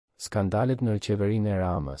Skandalet në qeverinë e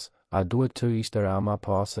Ramës, a duhet të ishte Rama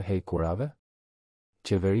pas së Hekurave?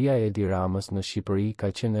 Qeveria e Edi Ramës në Shqipëri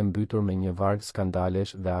ka qenë e mbytur me një varg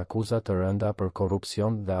skandalesh dhe akuza të rënda për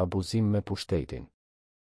korrupsion dhe abuzim me pushtetin.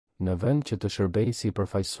 Në vend që të shërbejë si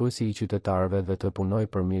përfaqësuesi i qytetarëve dhe të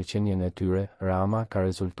punojë për mirëqenien e tyre, Rama ka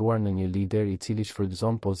rezultuar në një lider i cili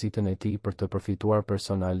shfrytëzon pozitën e tij për të përfituar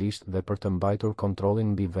personalisht dhe për të mbajtur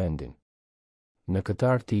kontrollin mbi vendin. Në këtë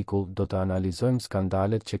artikull do të analizojmë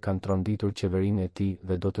skandalet që kanë tronditur qeverinë e tij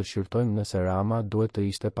dhe do të shqyrtojmë nëse Rama duhet të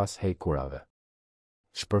ishte pas Hekurave.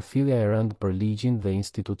 Shpërfillja e rëndë për ligjin dhe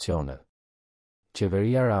institucionet.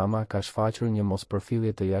 Qeveria Rama ka shfaqur një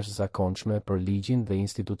mospërfillje të jashtëzakonshme për ligjin dhe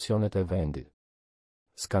institucionet e vendit.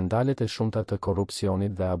 Skandalet e shumta të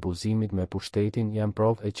korrupsionit dhe abuzimit me pushtetin janë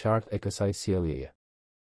provë e qartë e kësaj sjelljeje.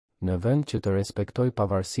 Në vend që të respektoj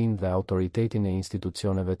pavarësinë dhe autoritetin e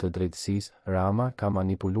institucioneve të drejtësisë, Rama ka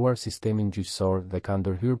manipuluar sistemin gjyqësor dhe ka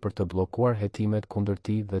ndërhyrë për të bllokuar hetimet kundër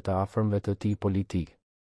tij dhe të afërmëve të tij politik.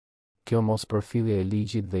 Kjo mospërfillje e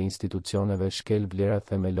ligjit dhe institucioneve shkel vlerat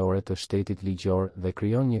themelore të shtetit ligjor dhe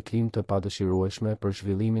krijon një klimë të padëshirueshme për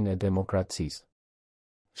zhvillimin e demokracisë.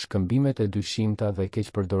 Shkëmbimet e dyshimta dhe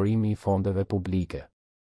keqpërdorimi i fondeve publike.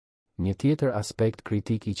 Një tjetër aspekt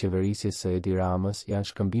kritik i qeverisjes së Edi Ramës janë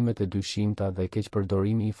shkëmbimet e dyshimta dhe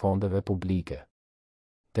keqpërdorimi i fondeve publike.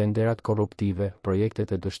 Tenderat korruptive,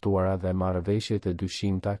 projektet e dështuara dhe marrëveshjet e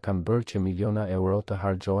dyshimta kanë bërë që miliona euro të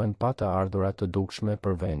harxhohen pa të ardhurat të dukshme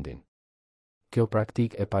për vendin. Kjo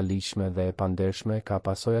praktikë e paligjshme dhe e pandershme ka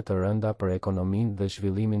pasoja të rënda për ekonominë dhe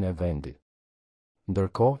zhvillimin e vendit.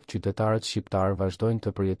 Ndërkohë, qytetarët shqiptar vazhdojnë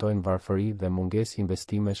të përjetojnë varfëri dhe mungesë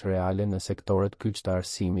investimesh reale në sektorët kyç të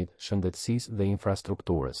arsimit, shëndetësisë dhe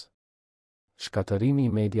infrastrukturës. Shkatërrimi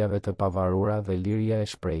i mediave të pavarura dhe liria e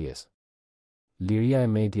shprehjes. Liria e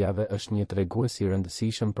mediave është një tregues i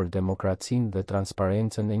rëndësishëm për demokracinë dhe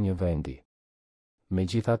transparencën e një vendi.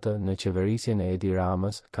 Megjithatë, në qeverisjen e Edi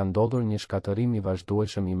Ramës ka ndodhur një shkatërrim i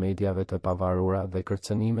vazhdueshëm i mediave të pavarura dhe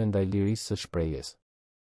kërcënime ndaj lirisë së shprehjes.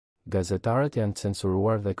 Gazetarët janë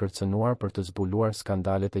censuruar dhe kërcënuar për të zbuluar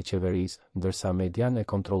skandalet e qeverisë, ndërsa median e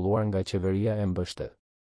kontrolluar nga qeveria e mbështet.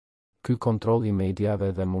 Ky kontroll i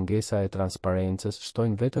mediave dhe mungesa e transparencës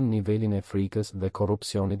shtojnë vetëm nivelin e frikës dhe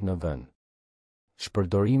korrupsionit në vend.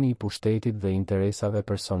 Shpërdorimi i pushtetit dhe interesave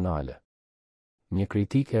personale. Një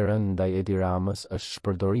kritikë e rëndë ndaj Edi Ramës është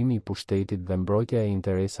shpërdorimi i pushtetit dhe mbrojtja e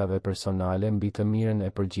interesave personale mbi të mirën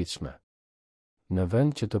e përgjithshme. Në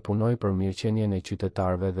vend që të punojë për mirëqenien e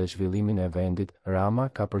qytetarëve dhe zhvillimin e vendit, Rama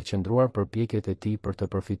ka përqendruar përpjekjet e tij për të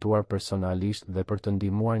përfituar personalisht dhe për të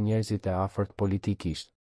ndihmuar njerëzit e afërt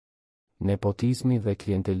politikisht. Nepotizmi dhe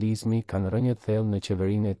klientelizmi kanë rënë thellë në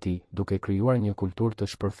qeverinë e tij, duke krijuar një kulturë të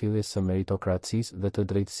shpërfilljes së meritokracisë dhe të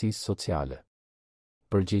drejtësisë sociale.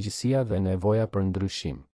 Përgjegjësia dhe nevoja për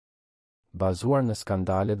ndryshim. Bazuar në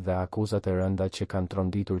skandalet dhe akuzat e rënda që kanë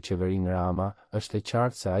tronditur qeverinë Rama, është e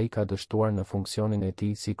qartë se ai ka dështuar në funksionin e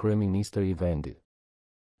tij si kryeministër i vendit.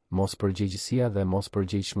 Mospërgjegjësia dhe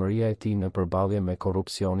mospërgjegjshmëria e tij në përballje me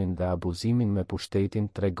korrupsionin dhe abuzimin me pushtetin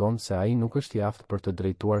tregon se ai nuk është i aftë për të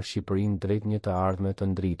drejtuar Shqipërinë drejt një të ardhme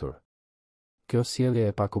të ndritur. Kjo sjellje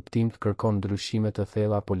e pakuptimt kërkon ndryshime të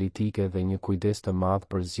thella politike dhe një kujdes të madh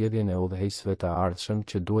për zgjedhjen e udhëheqësve të ardhshëm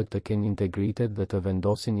që duhet të kenë integritet dhe të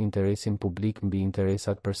vendosin interesin publik mbi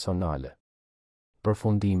interesat personale.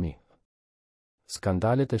 Përfundimi.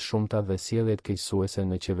 Skandalet e shumta dhe sjelljet keqësuese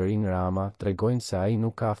në qeverinë Rama tregojnë se ai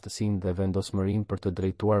nuk ka aftësinë dhe vendosmërinë për të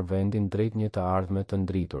drejtuar vendin drejt një të ardhme të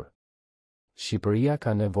ndritur. Shqipëria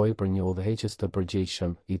ka nevojë për një udhëheqës të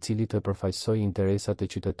përgjegjshëm, i cili të përfaqësojë interesat e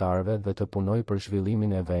qytetarëve dhe të punojë për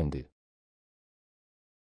zhvillimin e vendit.